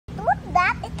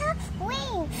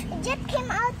It just came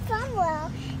out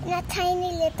somewhere in a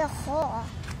tiny little hole.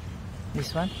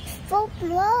 This one? So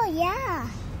low, yeah.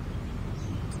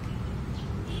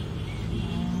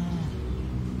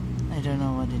 I don't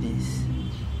know what it is.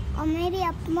 Or maybe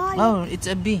a small. Oh, it's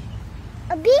a bee.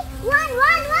 A bee? Run!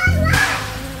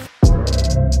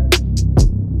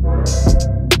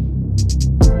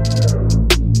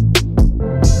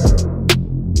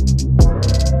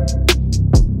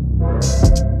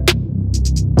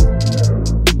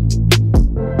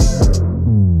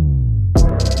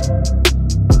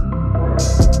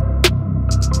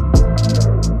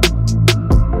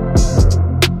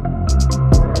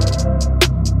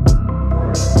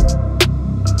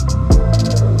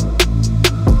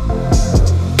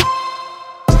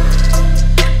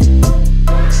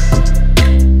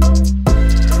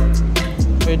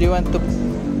 Where do you want to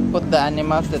put the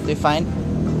animals that we find?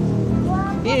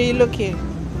 Here, you look here.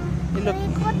 You look. We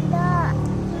put the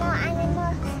more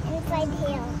animals inside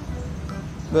here.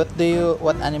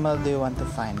 What animal do you want to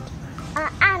find?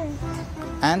 Ant.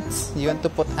 Ants? You want to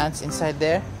put ants inside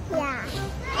there? Yeah.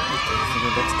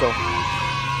 Okay, let's go.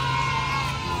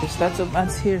 There's lots of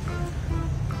ants here.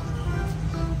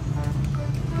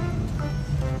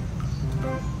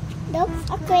 Those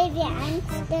are crazy ants.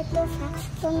 They're too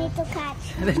fast for me to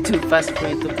catch. They're too fast for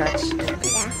you to catch.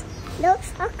 Yeah.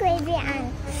 Those are crazy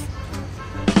ants.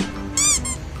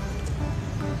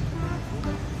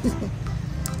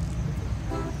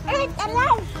 And it's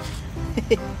alive.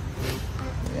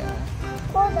 Yeah.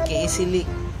 Hold on. Okay, easily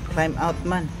climb out,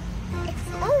 man. It's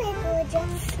only to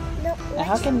just look like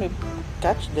How can we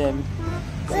catch them?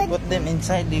 If we put them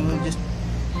inside, they will just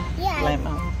climb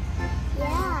out.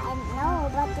 Yeah, I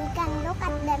know, but we can look at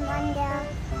them when they're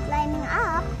climbing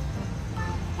up.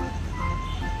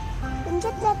 We can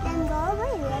just let them go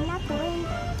away.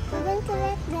 We're going to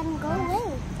let them go away.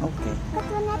 Okay. But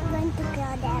we're not going to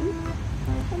kill them.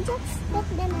 We just let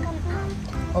them come out.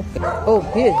 Okay. Oh,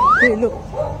 here, look.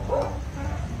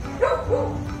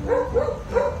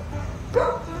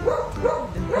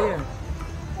 Here.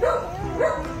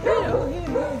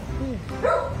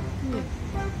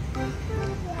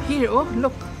 Here, oh,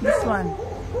 look, this one.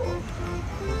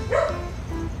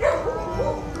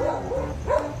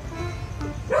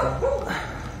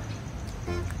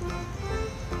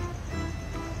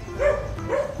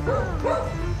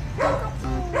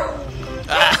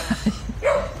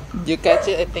 You catch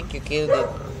it? I think you killed it.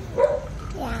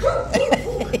 Yeah.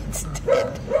 It's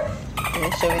dead. Can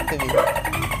you show it to me?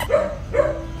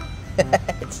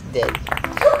 It's dead.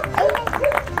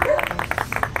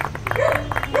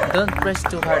 Don't press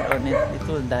too hard on it. It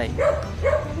will die.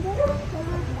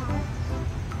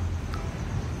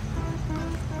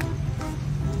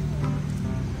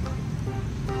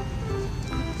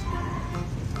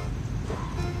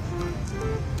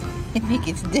 I think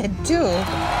it's dead too.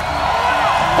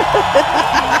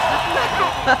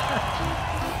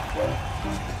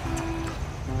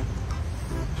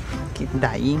 Keep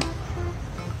dying.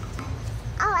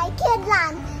 Oh, I killed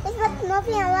one. It was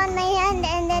moving around my hand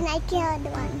and then I killed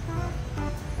one.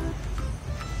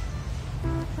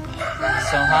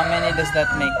 So how many does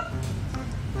that make?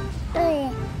 3.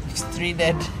 It's 3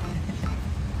 dead.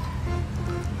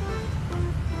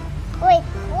 Wait,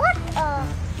 what?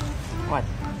 What?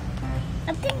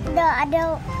 I think the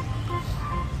other...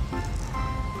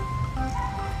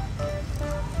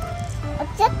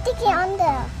 It's just sticking on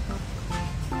there.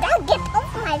 Don't get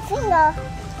off my finger.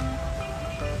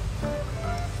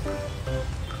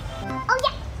 Oh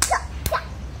yeah.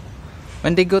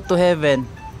 When they go to heaven,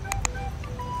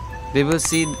 they will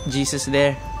see Jesus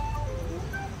there.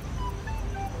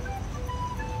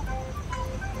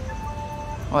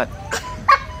 What?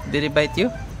 Did he bite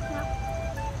you?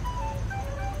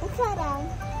 Upside down.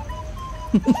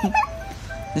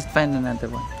 Just find another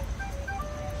one.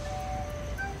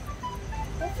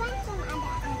 We'll find some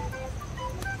other.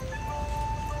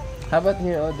 How about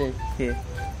here, Ode? Here.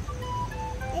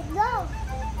 Let's go.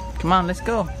 Come on, let's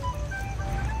go.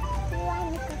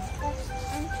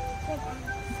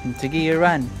 Sige, you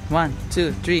run. 1,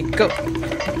 2, 3, go.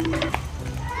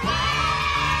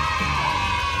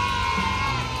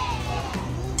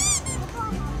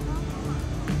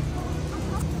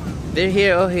 They're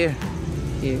here, oh here.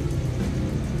 Here.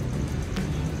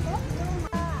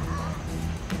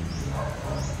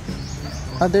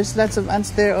 Oh, there's lots of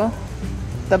ants there, oh.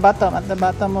 At the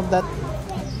bottom of that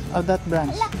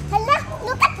branch. Hala,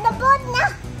 look at the boat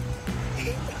now.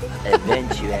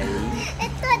 Eventually.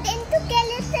 It turned into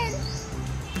skeleton.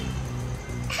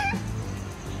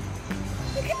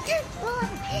 Look at that boat.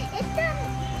 It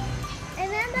turned.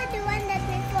 Remember the one that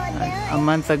we saw there? A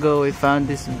month ago, we found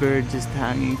this bird just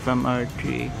hanging from our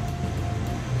tree.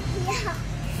 Yeah.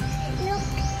 Look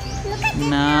at it.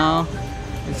 Now,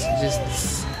 it's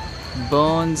just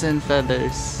bones and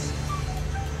feathers.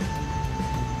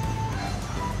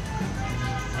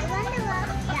 I wonder what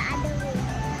the other way.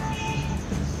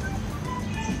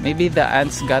 Maybe the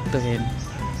ants got to him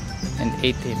and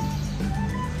ate him.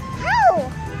 How?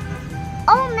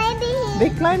 Oh, maybe he.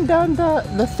 They climbed down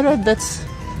the thread that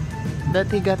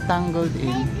he got tangled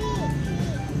in.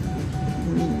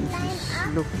 Maybe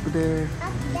he Look there.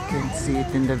 up You there. can see it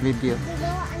in the video. We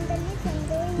go underneath and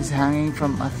going, He's hanging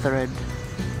from a thread.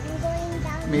 and going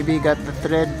down. Maybe he got the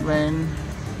thread when...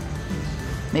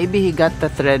 Maybe he got the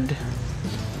thread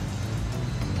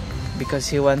because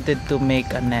he wanted to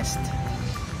make a nest.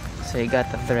 So he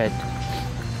got the thread.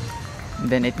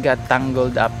 Then it got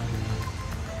tangled up.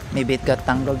 Maybe it got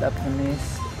tangled up in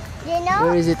his... You know?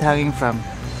 Where is it hanging from?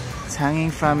 It's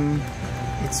hanging from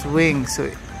its wing. So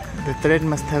the thread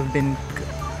must have been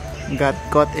got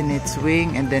caught in its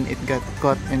wing, and then it got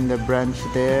caught in the branch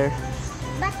there.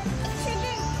 But it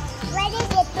shouldn't. When it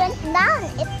went down,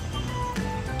 it.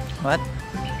 What?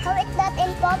 How is that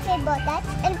impossible?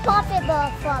 That's impossible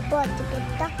for a bird to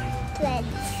pick up threads.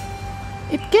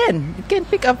 It can. It can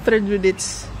pick up thread with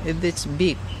its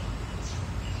beak.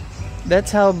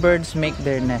 That's how birds make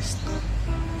their nest.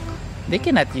 They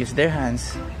cannot use their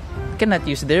hands. Cannot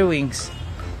use their wings.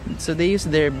 So they use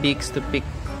their beaks to pick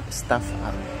stuff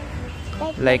up.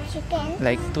 Like chicken.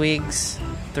 Like twigs,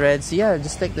 threads. Yeah,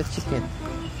 just like the chicken.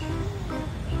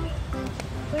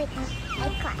 Wait, I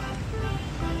cut.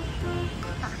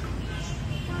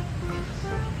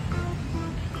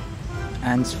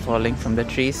 Ants falling from the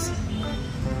trees.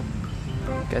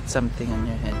 Got something on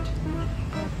your head.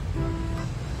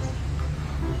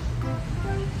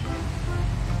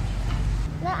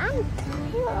 The ant.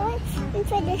 What's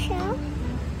inside the shell?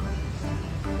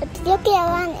 It's looking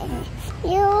around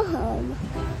your home.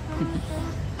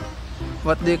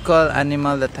 What do you call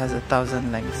animal that has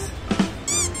 1,000 legs?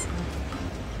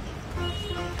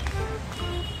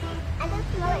 I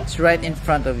don't know. It's right in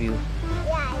front of you.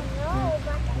 Yeah, I know,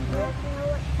 but I don't know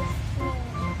what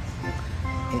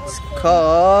it's It's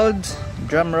called,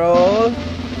 drum roll,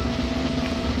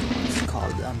 it's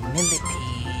called a millipede.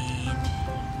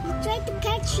 You try to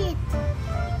catch it.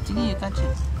 Sige, you catch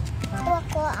it.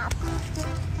 Go up.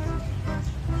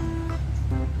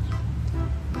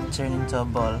 Turn into a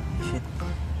ball.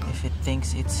 If it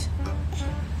thinks it's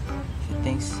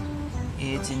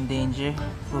in danger,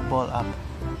 we'll ball up.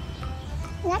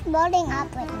 Not balling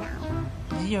up right now.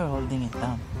 You're holding it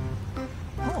down.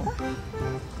 Oh,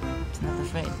 it's not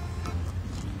afraid.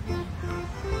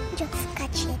 Just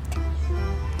catch it.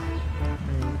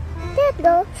 There it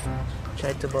goes.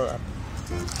 Try to ball up.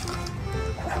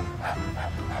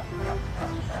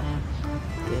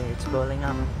 Okay, it's balling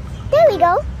up. There we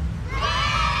go.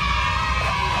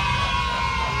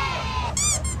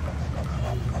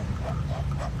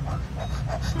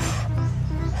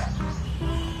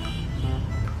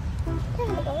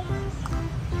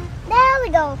 There we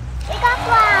go. We got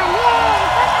one. Yay!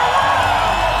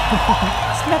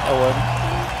 It's not a worm.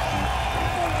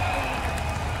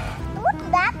 What's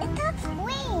that? It has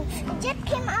wings. It just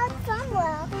came out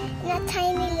somewhere in a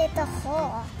tiny little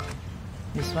hole.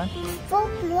 This one? So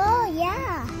low,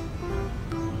 yeah.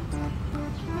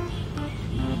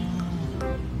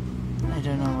 I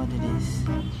don't know what it is.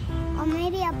 Or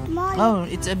maybe a small. Oh,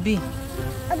 it's a bee.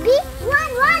 A bee?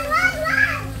 One.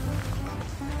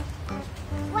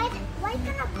 Why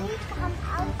can a bee come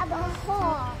out of a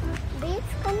hole? Bees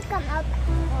can come out of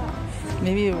holes.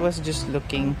 Maybe it was just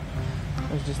looking.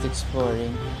 It was just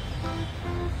exploring.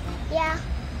 Yeah.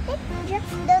 It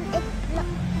just don't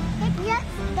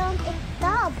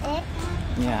stop it.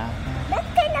 Yeah. That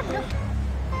kind of look.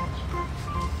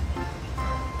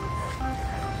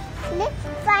 Let's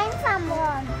find some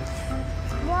worms.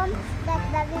 Worms that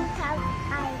doesn't have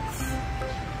eyes.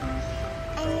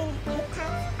 I mean, it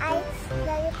has eyes,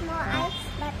 there is no eyes,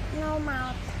 but no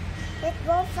mouth. Let's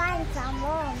go find some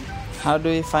worms. How do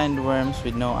we find worms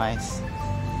with no eyes?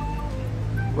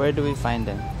 Where do we find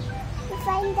them? We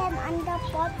find them under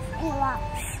pots and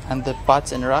rocks. Under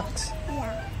pots and rocks?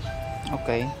 Yeah.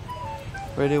 Okay.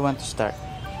 Where do you want to start?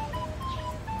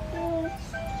 Hmm.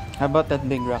 How about that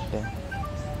big rock there?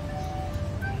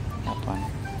 That one.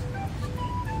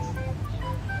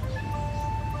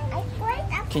 I quite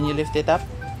up. Can you lift it up?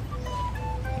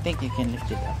 I think you can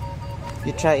lift it up.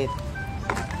 You try it.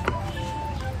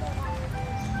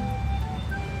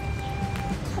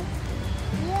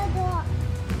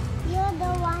 You're the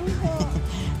one who.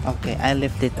 Okay, I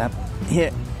lift it up.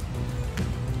 Here.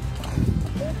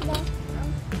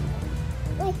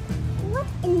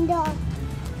 in the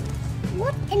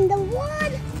what in the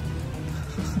wall?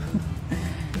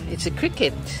 It's a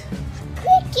cricket.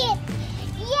 Cricket.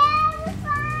 Yeah,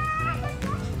 fun.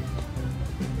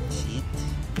 See it?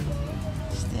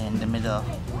 Stay in the middle.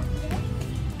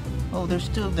 Oh, there's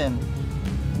two of them.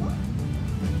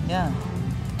 Yeah,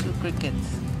 two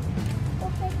crickets.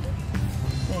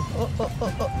 Hey, oh, oh,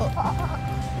 oh, oh, oh.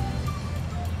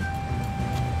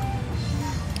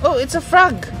 Oh, it's a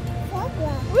frog.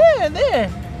 Where? There.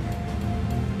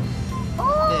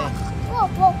 Oh. There. Whoa,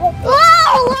 whoa, whoa. Whoa,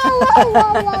 whoa,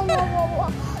 whoa, whoa, whoa, whoa,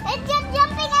 whoa. It's just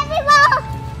jumping everywhere.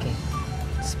 Okay.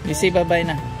 You say bye-bye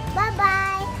na.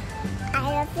 Bye-bye.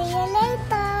 I'll see you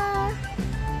later.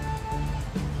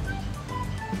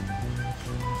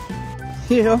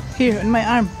 Here, oh, here, on my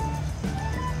arm.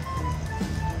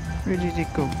 Where did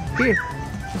it go? Here.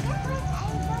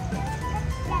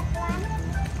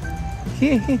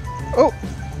 Here, here. Oh!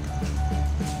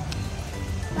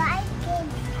 Bye,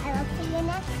 kids. I will see you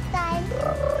next time.